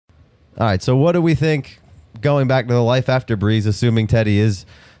All right, so what do we think going back to the life after Brees, assuming Teddy is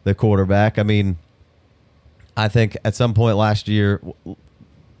the quarterback? I mean, I think at some point last year,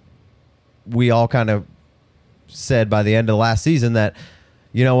 we all kind of said by the end of the last season that,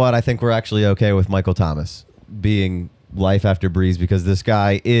 you know what, I think we're actually okay with Michael Thomas being life after Brees because this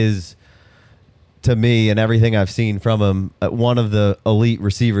guy is, to me and everything I've seen from him, one of the elite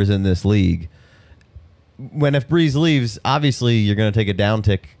receivers in this league. If Brees leaves, obviously you're going to take a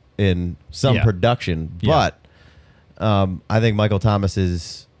downtick in some production, but I think Michael Thomas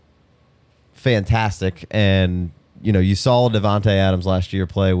is fantastic. And, you know, you saw Devontae Adams last year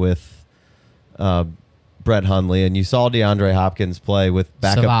play with Brett Hundley, and you saw DeAndre Hopkins play with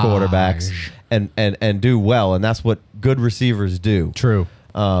backup quarterbacks and do well. And that's what good receivers do. True.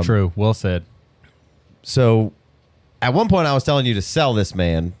 True. Well said. So at one point I was telling you to sell this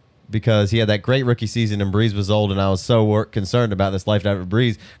man because he had that great rookie season and Brees was old, and I was so concerned about this life after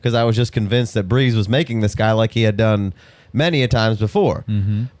Brees because I was just convinced that Brees was making this guy like he had done many a times before.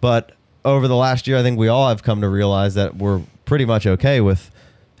 But over the last year, I think we all have come to realize that we're pretty much okay with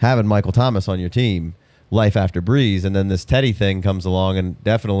having Michael Thomas on your team life after Brees, and then this Teddy thing comes along and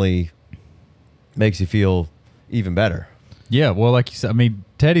definitely makes you feel even better. Yeah, well, like you said, I mean,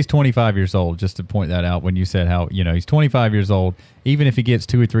 Teddy's 25 years old, just to point that out when you said how, you know, he's 25 years old. Even if he gets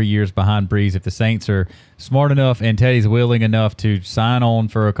 2 or 3 years behind Brees, if the Saints are smart enough and Teddy's willing enough to sign on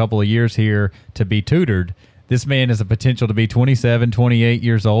for a couple of years here to be tutored, this man has a potential to be 27, 28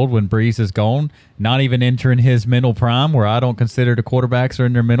 years old when Brees is gone, not even entering his mental prime, where I don't consider the quarterbacks are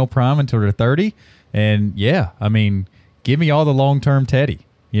in their mental prime until they're 30. And, yeah, I mean, give me all the long-term Teddy,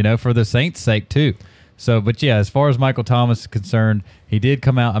 you know, for the Saints' sake, too. So, but yeah, as far as Michael Thomas is concerned, he did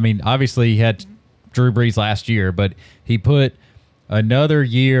come out. I mean, obviously he had Drew Brees last year, but he put another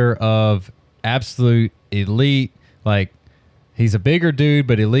year of absolute elite, like he's a bigger dude,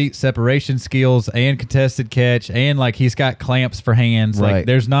 but elite separation skills and contested catch, and like he's got clamps for hands. Right. Like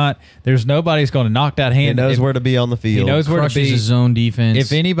there's nobody's going to knock that hand. He knows where to be on the field. He knows where to be. His zone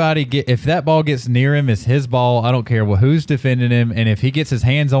defense. If that ball gets near him, it's his ball. I don't care who's defending him, and if he gets his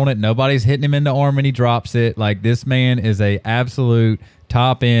hands on it, nobody's hitting him in the arm and he drops it. Like this man is a absolute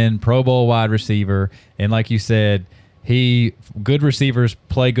top end Pro Bowl wide receiver, and like you said, good receivers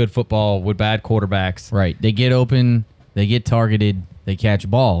play good football with bad quarterbacks. Right. They get open. They get targeted. They catch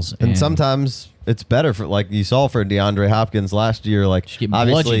balls. And sometimes it's better for, like you saw for DeAndre Hopkins last year. Like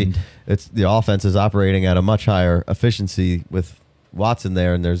obviously, it's the offense is operating at a much higher efficiency with Watson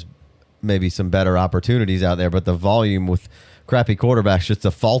there, and there's maybe some better opportunities out there. But the volume with crappy quarterbacks just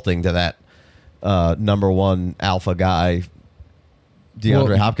defaulting to that number one alpha guy.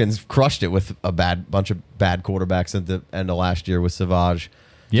 DeAndre Hopkins crushed it with a bunch of bad quarterbacks at the end of last year with Savage.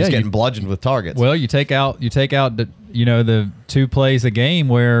 Just getting bludgeoned with targets. Well, you take out the the 2 plays a game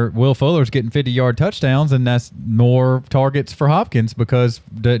where Will Fuller's getting 50-yard touchdowns, and that's more targets for Hopkins because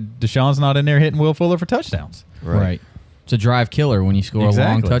Deshaun's not in there hitting Will Fuller for touchdowns. Right. It's a drive killer when you score a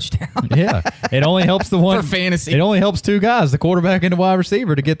long touchdown. Yeah, it only helps the one for fantasy. It only helps 2 guys, the quarterback and the wide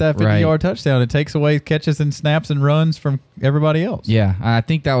receiver, to get that 50-yard touchdown. It takes away catches and snaps and runs from everybody else. Yeah, I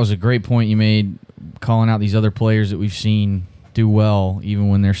think that was a great point you made, calling out these other players that we've seen do well even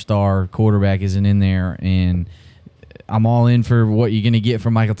when their star quarterback isn't in there. And I'm all in for what you're going to get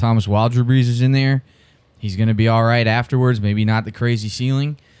from Michael Thomas while Drew Brees is in there. He's going to be all right afterwards, maybe not the crazy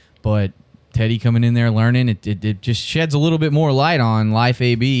ceiling, but Teddy coming in there learning, it just sheds a little bit more light on life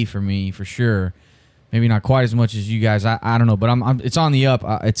AB for me, for sure. Maybe not quite as much as you guys. I don't know, but it's on the up.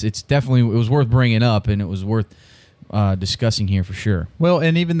 It's definitely, it was worth bringing up, and it was worth discussing here for sure. Well,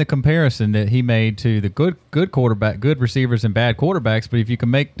 and even the comparison that he made to the good quarterback, good receivers and bad quarterbacks, but if you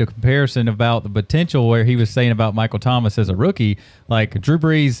can make the comparison about the potential where he was saying about Michael Thomas as a rookie, like Drew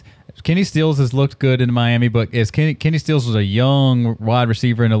Brees, Kenny Stills has looked good in Miami, but as Kenny Stills was a young wide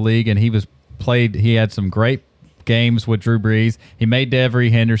receiver in the league, and he had some great games with Drew Brees. He made Devery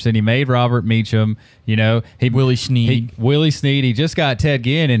Henderson. He made Robert Meacham. You know, Willie Snead. Willie Snead. He just got Ted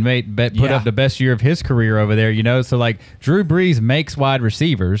Ginn and put up the best year of his career over there. You know, so like Drew Brees makes wide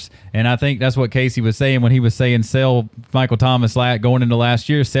receivers, and I think that's what Casey was saying when he was saying sell Michael Thomas going into last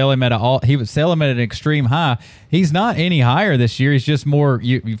year. Sell him at an extreme high. He's not any higher this year. He's just more.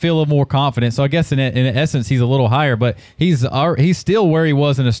 You feel a little more confident. So I guess in essence he's a little higher, but he's still where he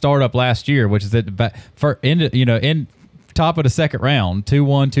was in a startup last year, which is in top of the second round,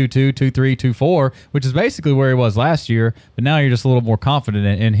 2-1, 2-2, 2-3, 2-4, which is basically where he was last year. But now you're just a little more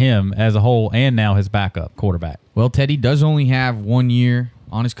confident in him as a whole, and now his backup quarterback. Well, Teddy does only have 1 year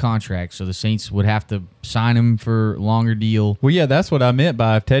on his contract, so the Saints would have to sign him for a longer deal. Well, yeah, that's what I meant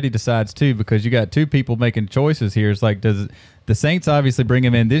by if Teddy decides to, because you got 2 people making choices here. It's like, does the Saints obviously bring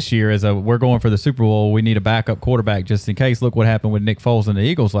him in this year as we're going for the Super Bowl, we need a backup quarterback just in case. Look what happened with Nick Foles and the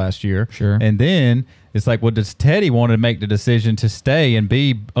Eagles last year. Sure. And then it's like, well, does Teddy want to make the decision to stay and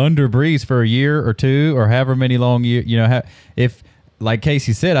be under Brees for a year or two or however many long years? If, like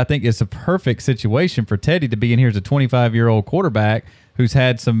Casey said, I think it's a perfect situation for Teddy to be in here as a 25-year-old quarterback who's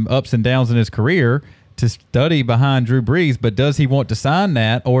had some ups and downs in his career to study behind Drew Brees, but does he want to sign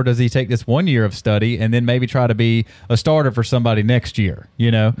that, or does he take this 1 year of study and then maybe try to be a starter for somebody next year?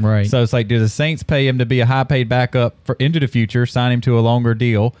 Right. So it's like, do the Saints pay him to be a high-paid backup into the future, sign him to a longer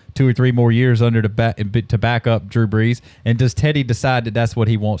deal, 2 or 3 more years to back up Drew Brees, and does Teddy decide that that's what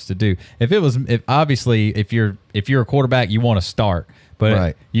he wants to do? If you're a quarterback, you want to start. But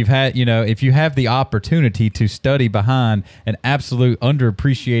right. if you have the opportunity to study behind an absolute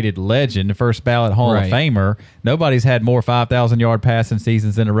underappreciated legend, the first ballot Hall of Famer, nobody's had more 5,000-yard passing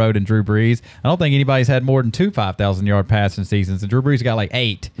seasons in a row than Drew Brees. I don't think anybody's had more than 2 5,000-yard passing seasons, and Drew Brees got like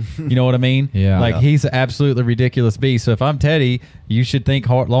 8. You know what I mean? Yeah. He's an absolutely ridiculous beast. So if I'm Teddy, you should think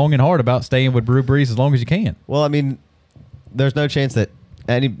long and hard about staying with Drew Brees as long as you can. Well, I mean, there's no chance that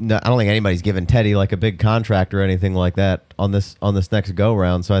I don't think anybody's given Teddy like a big contract or anything like that on this next go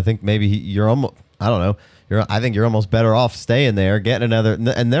round. So I think maybe you're almost, I don't know. I think you're almost better off staying there, getting another,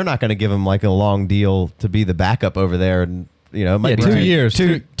 and they're not going to give him like a long deal to be the backup over there, and it might be 2 years,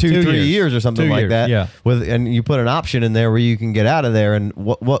 3 years or something 2 like years, that. yeah. And you put an option in there where you can get out of there. And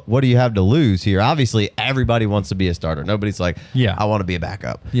what do you have to lose here? Obviously, everybody wants to be a starter. Nobody's like, I want to be a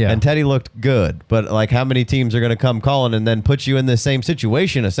backup. Yeah. And Teddy looked good, but like, how many teams are going to come calling and then put you in the same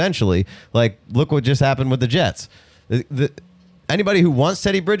situation? Essentially, like, look what just happened with the Jets. Anybody who wants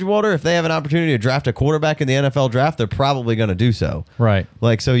Teddy Bridgewater, if they have an opportunity to draft a quarterback in the NFL draft, they're probably going to do so. Right.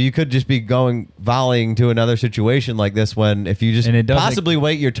 Like, so you could just be volleying to another situation like this when if you just possibly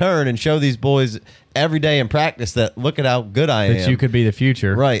wait your turn and show these boys every day in practice that look at how good I am. That you could be the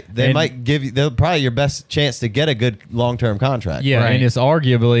future. Right. They'll probably your best chance to get a good long-term contract. Yeah, right. And it's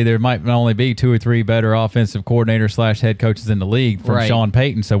arguably there might only be 2 or 3 better offensive coordinators / head coaches in the league from Sean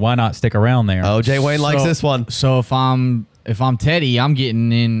Payton, so why not stick around there? Oh, Jay Wayne likes this one. So if I'm Teddy, I'm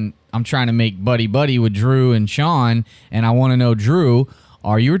getting in. I'm trying to make buddy with Drew and Sean, and I want to know, Drew,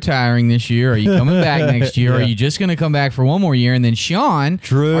 are you retiring this year? Are you coming back next year? Are you just going to come back for one more year? And then Sean,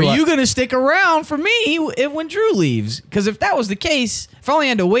 Drew, are you going to stick around for me when Drew leaves? Because if that was the case, if I only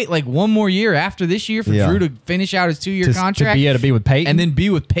had to wait like one more year after this year for Drew to finish out his 2-year contract, to be with Peyton, and then be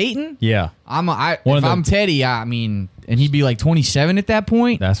with Peyton, if I'm Teddy, I mean, and he'd be like 27 at that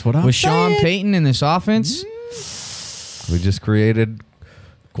point. That's what I'm with saying. Sean Payton in this offense. We just created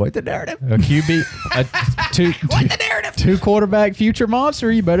quite the narrative. A QB, Quite the narrative. 2 quarterback future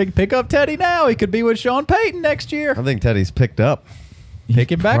monster. You better pick up Teddy now. He could be with Sean Payton next year. I think Teddy's picked up.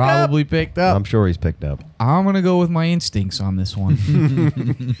 Pick him back Probably picked up. I'm sure he's picked up. I'm going to go with my instincts on this one.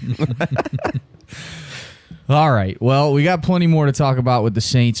 All right. Well, we got plenty more to talk about with the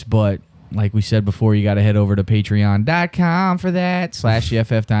Saints, but like we said before, you got to head over to patreon.com for that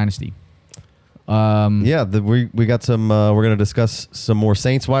 /FF Dynasty. We got some. We're going to discuss some more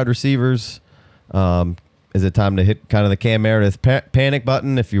Saints wide receivers. Is it time to hit kind of the Cam Meredith panic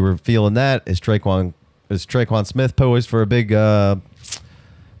button? If you were feeling that, is Traquan Smith poised for a big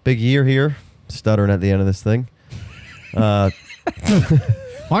year here? Stuttering at the end of this thing. Why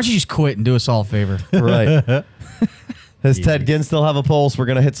don't you just quit and do us all a favor? Right. Does Ted Ginn still have a pulse? We're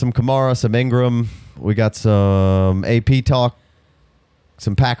going to hit some Kamara, some Ingram. We got some AP talk,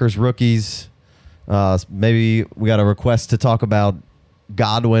 some Packers rookies. Maybe we got a request to talk about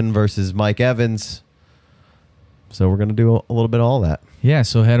Godwin versus Mike Evans. So we're going to do a little bit of all that. Yeah,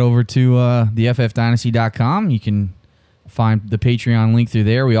 so head over to theffdynasty.com. You can find the Patreon link through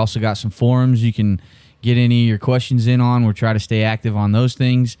there. We also got some forums you can get any of your questions in on. We'll try to stay active on those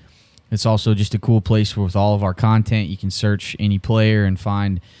things. It's also just a cool place with all of our content. You can search any player and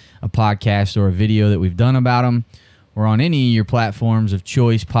find a podcast or a video that we've done about them. We're on any of your platforms of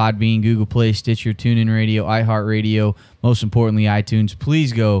choice: Podbean, GooglePlay, Stitcher, TuneIn Radio, iHeart Radio, most importantly, iTunes.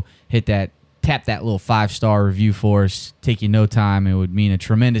 Please go tap that little 5-star review for us. Take you no time. It would mean a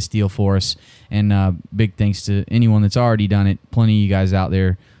tremendous deal for us. And big thanks to anyone that's already done it. Plenty of you guys out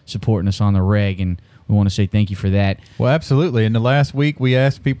there supporting us on the reg, and we want to say thank you for that. Well, absolutely. In the last week, we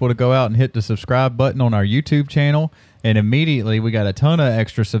asked people to go out and hit the subscribe button on our YouTube channel, and immediately we got a ton of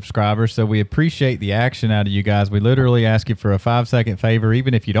extra subscribers, so we appreciate the action out of you guys. We literally ask you for a 5-second favor,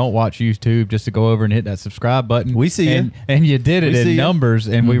 even if you don't watch YouTube, just to go over and hit that subscribe button. We see you. And you did it in numbers,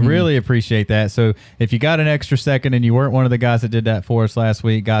 and we really appreciate that. So if you got an extra second and you weren't one of the guys that did that for us last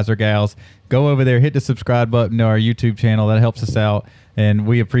week, guys or gals, go over there, hit the subscribe button to our YouTube channel. That helps us out. And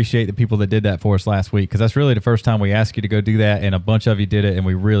we appreciate the people that did that for us last week, because that's really the first time we asked you to go do that, and a bunch of you did it, and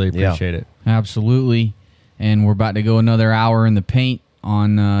we really appreciate it. Absolutely. And we're about to go another hour in the paint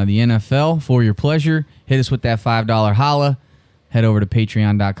on the NFL for your pleasure. Hit us with that $5 holla. Head over to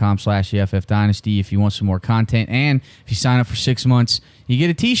patreon.com/EFFDynasty if you want some more content. And if you sign up for 6 months, you get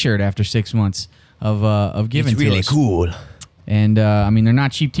a T-shirt after 6 months of giving to us. It's really cool. And, I mean, they're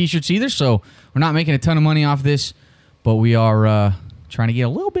not cheap T-shirts either, so we're not making a ton of money off this, but we are trying to get a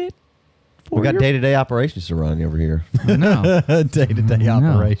little bit. We got day-to-day operations to run over here. No. Day-to-day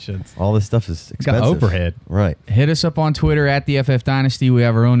operations. All this stuff is Got expensive. overhead. Right. Hit us up on Twitter at the FF Dynasty. We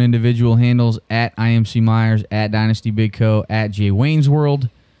have our own individual handles at IMC Myers, at Dynasty Big Co, at Jay Wayne's World.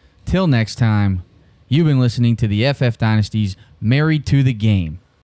 Till next time, you've been listening to the FF Dynasty's Married to the Game.